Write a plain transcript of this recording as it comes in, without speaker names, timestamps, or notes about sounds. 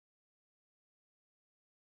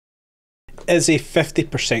Is a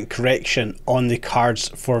 50% correction on the cards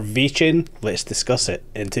for VeChain? Let's discuss it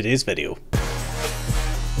in today's video.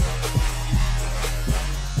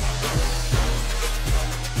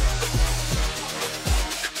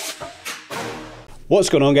 What's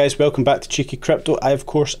going on, guys? Welcome back to Cheeky Crypto. I of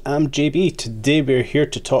course am JB. Today we're here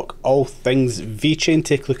to talk all things VeChain,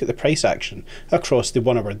 take a look at the price action across the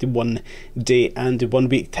 1 hour, the 1 day and the 1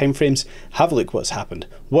 week timeframes, have a look what's happened,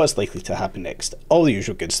 what's likely to happen next, all the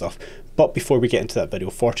usual good stuff. But before we get into that video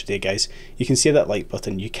for today, guys, you can see that like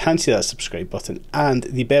button, you can see that subscribe button and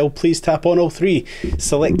the bell. Please tap on all three.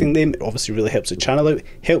 Selecting them obviously really helps the channel out,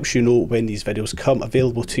 helps you know when these videos come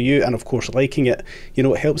available to you, and of course liking it, you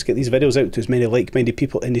know, it helps get these videos out to as many like-minded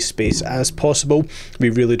people in the space as possible. We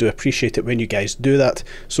really do appreciate it when you guys do that,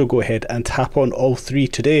 so go ahead and tap on all three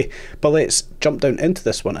today. But let's jump down into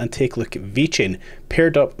this one and take a look at VeChain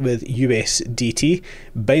paired up with USDT.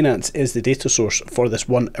 Binance is the data source for this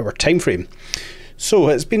 1 hour time frame. So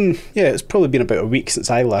it's probably been about a week since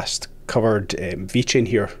I last covered VeChain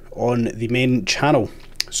here on the main channel.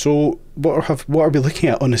 So what are we looking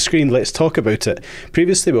at on the screen? Let's talk about it.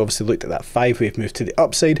 Previously we obviously looked at that 5-wave move to the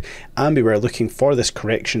upside, and we were looking for this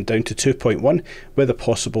correction down to 2.1 with a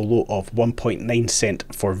possible low of 1.9 cent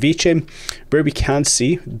for VeChain, where we can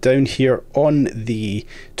see down here on the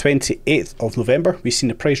 28th of November we've seen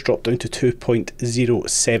the price drop down to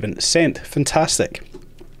 2.07 cent. Fantastic.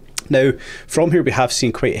 Now, from here we have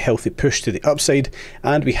seen quite a healthy push to the upside,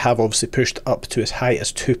 and we have obviously pushed up to as high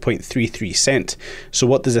as 2.33 cent. So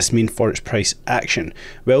what does this mean for its price action?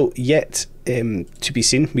 Well, yet to be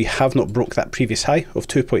seen, we have not broke that previous high of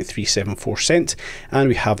 2.374 cent, and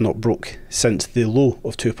we have not broke since the low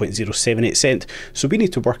of 2.078 cent. So we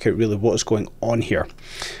need to work out really what is going on here.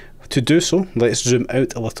 To do so, let's zoom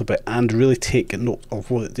out a little bit and really take note of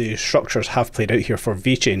what the structures have played out here for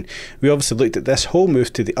VeChain. We obviously looked at this whole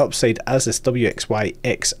move to the upside as this WXY,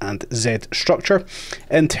 X and Z structure.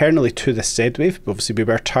 Internally to this Z wave, obviously we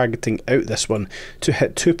were targeting out this one to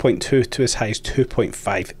hit 2.2 to as high as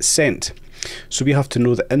 2.5 cent. So we have to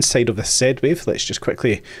know that inside of this Z wave, let's just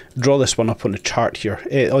quickly draw this one up on the chart here,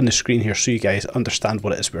 on the screen here, so you guys understand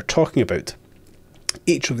what it is we're talking about.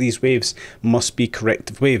 Each of these waves must be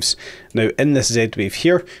corrective waves. Now in this Z wave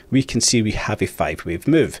here, we can see we have a 5-wave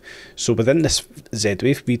move. So within this Z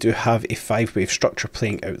wave, we do have a 5-wave structure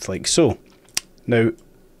playing out like so. Now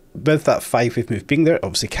with that 5-wave move being there, it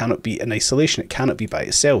obviously cannot be in isolation, it cannot be by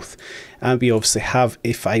itself. And we obviously have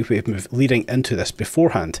a 5-wave move leading into this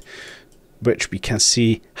beforehand, which we can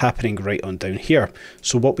see happening right on down here.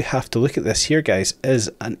 So what we have to look at this here, guys, is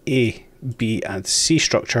an A, B and C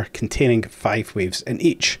structure containing 5 waves in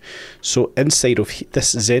each. So inside of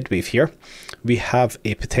this Z wave here, we have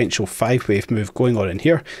a potential 5-wave move going on in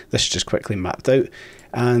here. This is just quickly mapped out,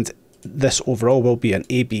 and this overall will be an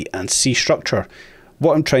A, B and C structure.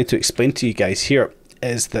 What I'm trying to explain to you guys here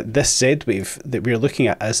is that this Z wave that we're looking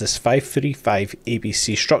at as this 535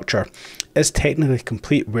 ABC structure is technically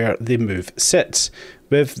complete where the move sits,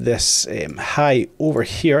 with this high over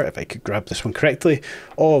here, if I could grab this one correctly,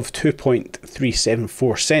 of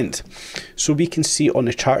 2.374 cent. So we can see on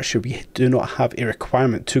the chart here we do not have a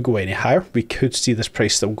requirement to go any higher. We could see this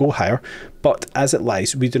price still go higher, but as it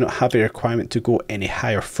lies, we do not have a requirement to go any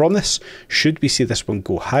higher from this. Should we see this one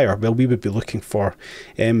go higher, well, we would be looking for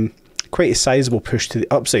quite a sizable push to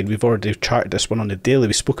the upside. We've already charted this one on the daily.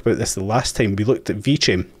 We spoke about this the last time we looked at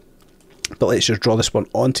VeChain, but let's just draw this one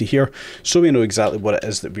onto here so we know exactly what it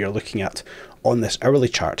is that we are looking at on this hourly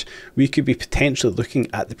chart. We could be potentially looking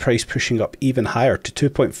at the price pushing up even higher to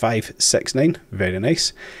 2.569, very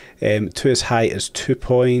nice, to as high as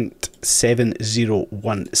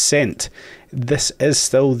 2.701 cent. This is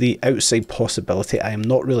still the outside possibility. I am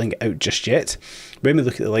not ruling it out just yet. When we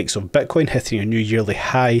look at the likes of Bitcoin hitting a new yearly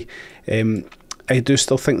high, I do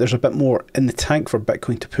still think there's a bit more in the tank for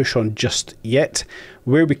Bitcoin to push on just yet,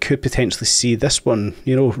 where we could potentially see this one,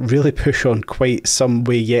 you know, really push on quite some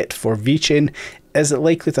way yet for VeChain. Is it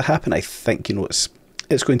likely to happen? I think, you know, it's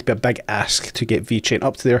going to be a big ask to get VeChain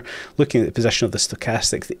up to there. Looking at the position of the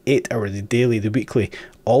stochastic, the 8 hour, the daily, the weekly,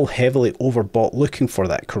 all heavily overbought, looking for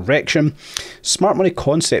that correction. Smart money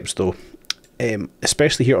concepts though,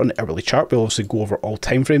 especially here on the hourly chart, we'll obviously go over all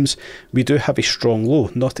time frames. We do have a strong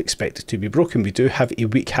low not expected to be broken. We do have a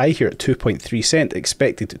weak high here at 2.3 cent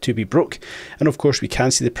expected to be broke, and of course we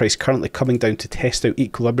can see the price currently coming down to test out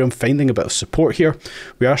equilibrium, finding a bit of support here.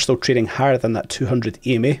 We are still trading higher than that 200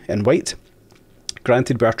 EMA in white.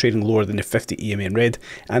 Granted, we are trading lower than the 50 EMA in red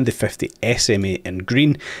and the 50 SMA in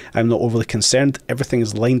green. I'm not overly concerned. Everything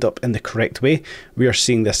is lined up in the correct way. We are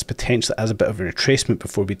seeing this potentially as a bit of a retracement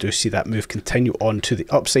before we do see that move continue on to the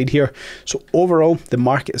upside here. So overall, the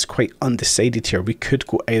market is quite undecided here. We could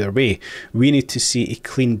go either way. We need to see a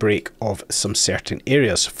clean break of some certain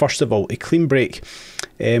areas. First of all, a clean break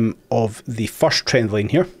of the first trend line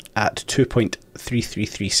here at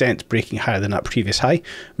 2.333 cents, breaking higher than that previous high,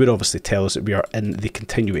 would obviously tell us that we are in the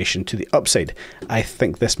continuation to the upside. I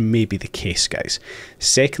think this may be the case, guys.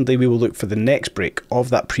 Secondly, we will look for the next break of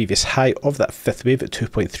that previous high of that fifth wave at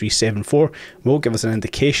 2.374, will give us an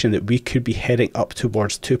indication that we could be heading up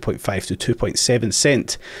towards 2.5 to 2.7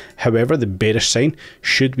 cent. However, the bearish sign,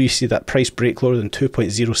 should we see that price break lower than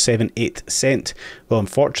 2.078 cent? Well,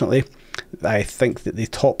 unfortunately, I think that the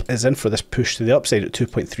top is in for this push to the upside at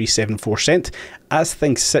 2.374 cent. As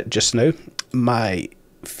things sit just now, my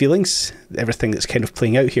feelings, everything that's kind of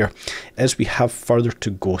playing out here, is we have further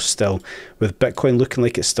to go still. With Bitcoin looking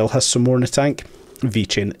like it still has some more in the tank,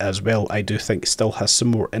 VeChain as well, I do think still has some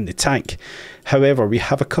more in the tank. However, we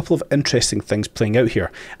have a couple of interesting things playing out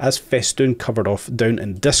here. As Festoon covered off down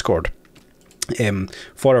in Discord,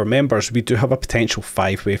 for our members, we do have a potential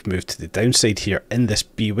 5-wave move to the downside here in this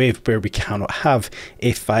B wave, where we cannot have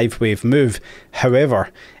a 5-wave move.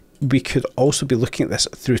 However, we could also be looking at this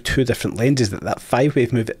through two different lenses, that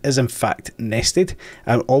 5-wave move is in fact nested,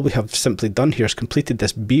 and all we have simply done here is completed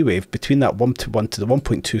this B wave between that 1-to-1 to the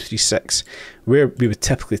 1.236, where we would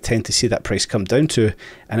typically tend to see that price come down to,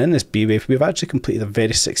 and in this B wave we've actually completed a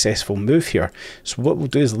very successful move here. So what we'll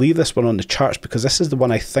do is leave this one on the charts, because this is the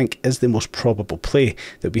one I think is the most probable play,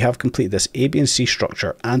 that we have completed this A, B and C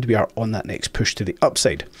structure and we are on that next push to the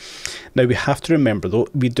upside. Now we have to remember though,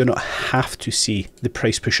 we do not have to see the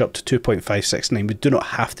price push up to 2.569, we do not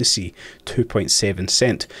have to see 2.7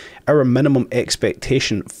 cent. Our minimum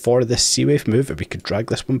expectation for this C wave move, if we could drag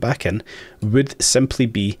this one back in, would simply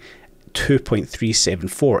be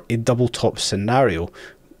 2.374, a double top scenario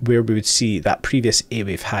where we would see that previous A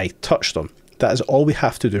wave high touched on. That is all we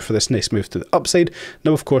have to do for this next move to the upside.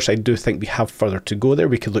 Now, of course, I do think we have further to go there.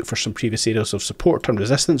 We could look for some previous areas of support and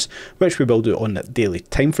resistance, which we will do on that daily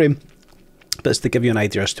time frame. But it's to give you an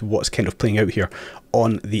idea as to what's kind of playing out here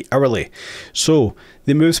on the hourly. So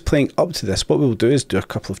the moves playing up to this, what we will do is do a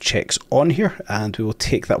couple of checks on here, and we will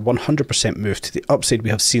take that 100% move to the upside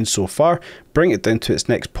we have seen so far, bring it down to its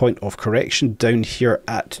next point of correction down here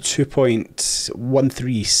at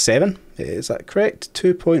 2.137. Is that correct?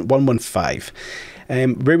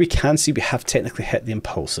 2.115. Where we can see we have technically hit the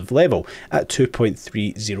impulsive level at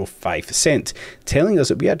 2.305 cent, telling us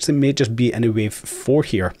that we actually may just be in a wave 4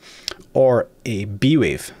 here, or a B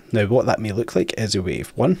wave. Now what that may look like is a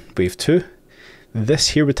wave 1, wave 2, this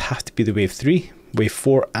here would have to be the wave 3, wave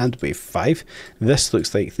 4 and wave 5. This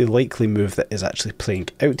looks like the likely move that is actually playing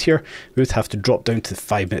out here. We would have to drop down to the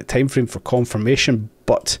 5-minute time frame for confirmation,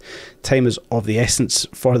 but time is of the essence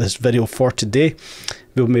for this video for today.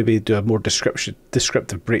 We'll maybe do a more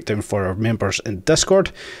descriptive breakdown for our members in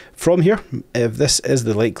Discord. From here, if this is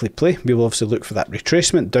the likely play, we will obviously look for that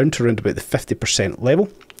retracement down to around about the 50% level.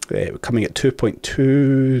 Coming at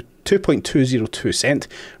 2.202 cent,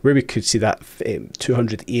 where we could see that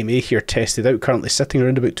 200 EMA here tested out, currently sitting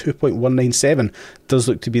around about 2.197, does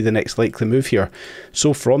look to be the next likely move here.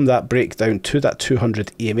 So from that breakdown to that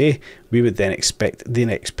 200 EMA, we would then expect the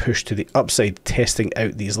next push to the upside, testing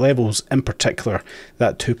out these levels, in particular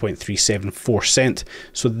that 2.374 cent.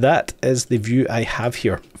 So that is the view I have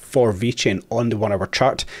here for VeChain on the 1 hour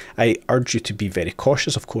chart. I urge you to be very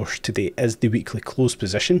cautious. Of course, today is the weekly close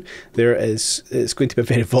position. It's going to be a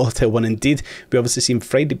very volatile one indeed. We obviously seen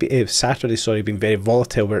Saturday being very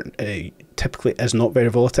volatile, where typically is not very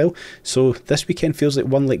volatile. So this weekend feels like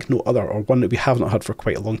one like no other, or one that we have not had for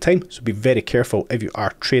quite a long time. So be very careful if you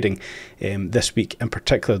are trading this week. In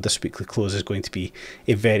particular, this weekly close is going to be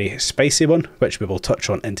a very spicy one, which we will touch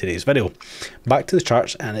on in today's video. Back to the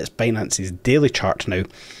charts, and it's Binance's daily chart now,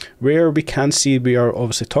 where we can see we are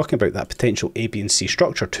obviously talking about that potential A, B and C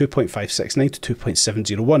structure, 2.569 to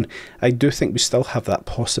 2.701. I do think we still have that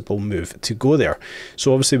possible move to go there.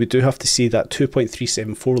 So obviously we do have to see that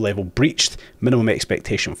 2.374 level breached, minimum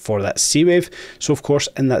expectation for that C wave. So of course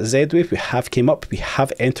in that Z wave we have came up, we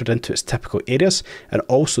have entered into its typical areas, and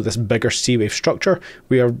also this bigger C wave structure,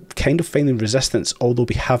 we are kind of finding resistance, although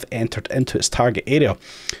we have entered into its target area.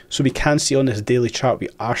 So we can see on this daily chart we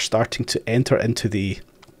are starting to enter into the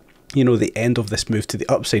end of this move to the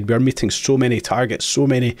upside. We are meeting so many targets, so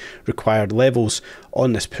many required levels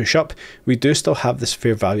on this push up. We do still have this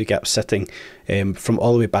fair value gap sitting from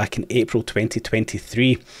all the way back in April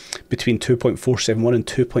 2023 between 2.471 and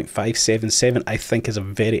 2.577, I think is a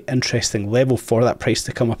very interesting level for that price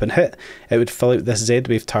to come up and hit. It would fill out this Z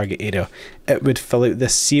wave target area, it would fill out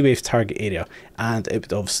this C wave target area, and it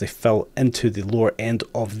would obviously fill into the lower end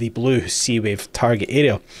of the blue C wave target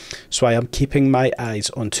area. So I am keeping my eyes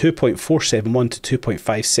on 2.471 to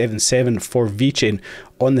 2.577 for VeChain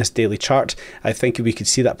on this daily chart. I think if we could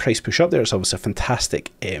see that price push up there, it's obviously a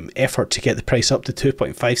fantastic effort to get the price up to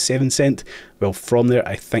 2.57 cent. Well, from there,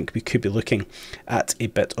 I think we could be looking at a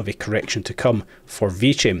bit of a correction to come for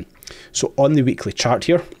VeChain. So on the weekly chart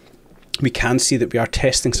here, we can see that we are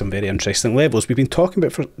testing some very interesting levels. We've been talking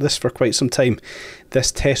about this for quite some time.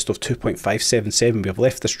 This test of 2.577, we have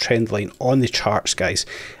left this trend line on the charts, guys.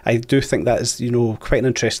 I do think that is, quite an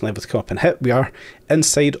interesting level to come up and hit. We are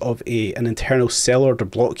inside of an internal sell order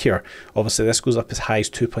block here. Obviously, this goes up as high as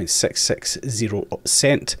 2.660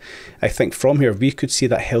 cent. I think from here, we could see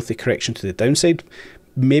that healthy correction to the downside.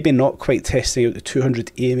 Maybe not quite testing out the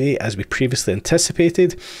 200 EMA as we previously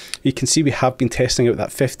anticipated. You can see we have been testing out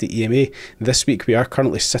that 50 EMA. This week we are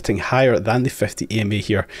currently sitting higher than the 50 EMA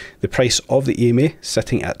here. The price of the EMA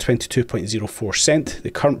sitting at 22.04 cent.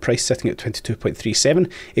 The current price sitting at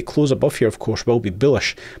 22.37. A close above here, of course, will be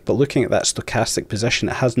bullish. But looking at that stochastic position,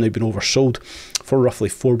 it has now been oversold for roughly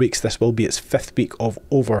 4 weeks. This will be its 5th week of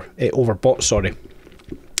overbought, sorry.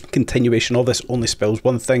 Continuation of this only spells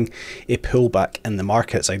one thing: a pullback in the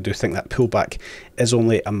markets. I do think that pullback is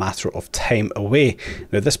only a matter of time away.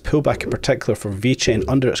 Now, this pullback in particular for VeChain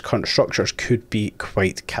under its current structures could be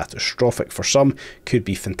quite catastrophic for some, could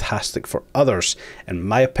be fantastic for others. In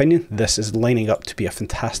my opinion, this is lining up to be a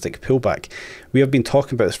fantastic pullback. We have been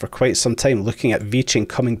talking about this for quite some time, looking at VeChain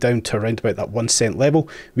coming down to around about that 1 cent level.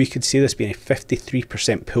 We could see this being a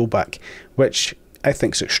 53% pullback, which I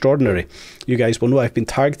think is extraordinary. You guys will know I've been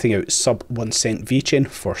targeting out sub 1 cent VeChain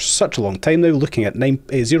for such a long time now, looking at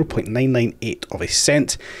 0.998 of a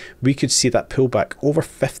cent. We could see that pullback over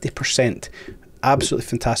 50%. Absolutely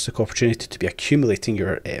fantastic opportunity to be accumulating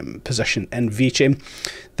your position in VeChain.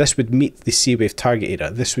 This would meet the C wave target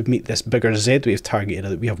area. This would meet this bigger Z wave target area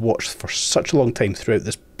that we have watched for such a long time throughout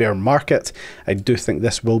this bear market. I do think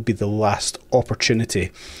this will be the last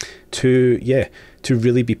opportunity to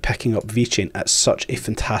really be picking up VeChain at such a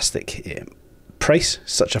fantastic price,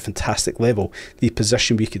 such a fantastic level. The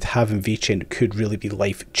position we could have in VeChain could really be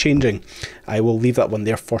life-changing. I will leave that one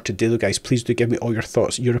there for today though, guys. Please do give me all your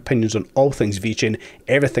thoughts, your opinions on all things VeChain,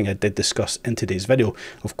 everything I did discuss in today's video.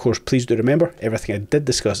 Of course, please do remember, everything I did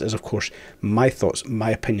discuss is of course my thoughts,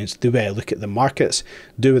 my opinions, the way I look at the markets.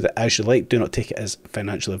 Do with it as you like. Do not take it as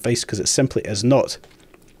financial advice, because it simply is not.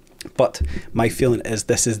 But my feeling is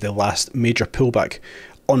this is the last major pullback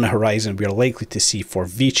on the horizon we are likely to see for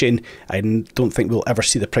VeChain. I don't think we'll ever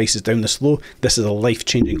see the prices down this low. This is a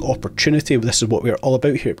life-changing opportunity. This is what we're all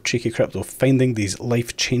about here at Cheeky Crypto, finding these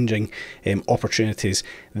life-changing opportunities.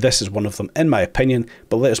 This is one of them in my opinion,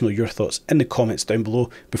 but let us know your thoughts in the comments down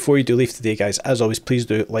below. Before you do leave today, guys, as always, please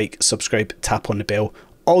do like, subscribe, tap on the bell,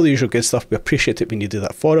 all the usual good stuff. We appreciate it when you do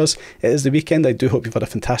that for us. It is the weekend. I do hope you've had a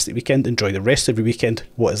fantastic weekend. Enjoy the rest of your weekend,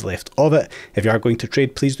 what is left of it. If you are going to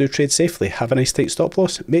trade, please do trade safely. Have a nice tight stop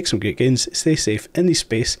loss, make some great gains, stay safe in the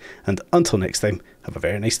space, and until next time, have a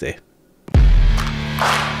very nice day.